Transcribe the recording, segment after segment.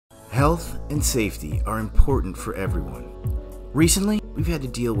Health and safety are important for everyone. Recently, we've had to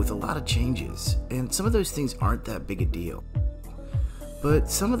deal with a lot of changes, and some of those things aren't that big a deal. But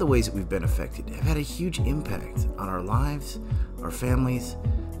some of the ways that we've been affected have had a huge impact on our lives, our families,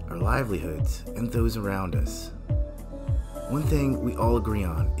 our livelihoods, and those around us. One thing we all agree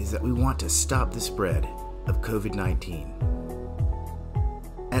on is that we want to stop the spread of COVID-19.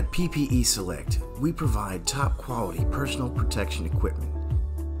 At PPE Select, we provide top quality personal protection equipment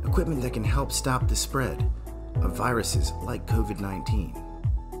that can help stop the spread of viruses like COVID-19.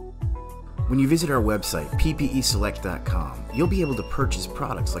 When you visit our website, PPEselect.com, you'll be able to purchase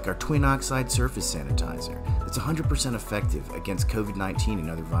products like our Twin Oxide Surface Sanitizer that's 100% effective against COVID-19 and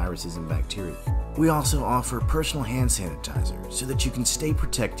other viruses and bacteria. We also offer personal hand sanitizer so that you can stay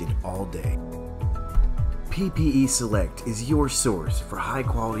protected all day. PPE Select is your source for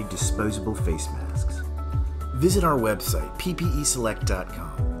high-quality disposable face masks. Visit our website,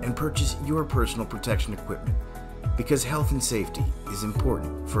 PPEselect.com, and purchase your personal protection equipment because health and safety is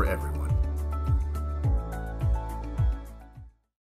important for everyone.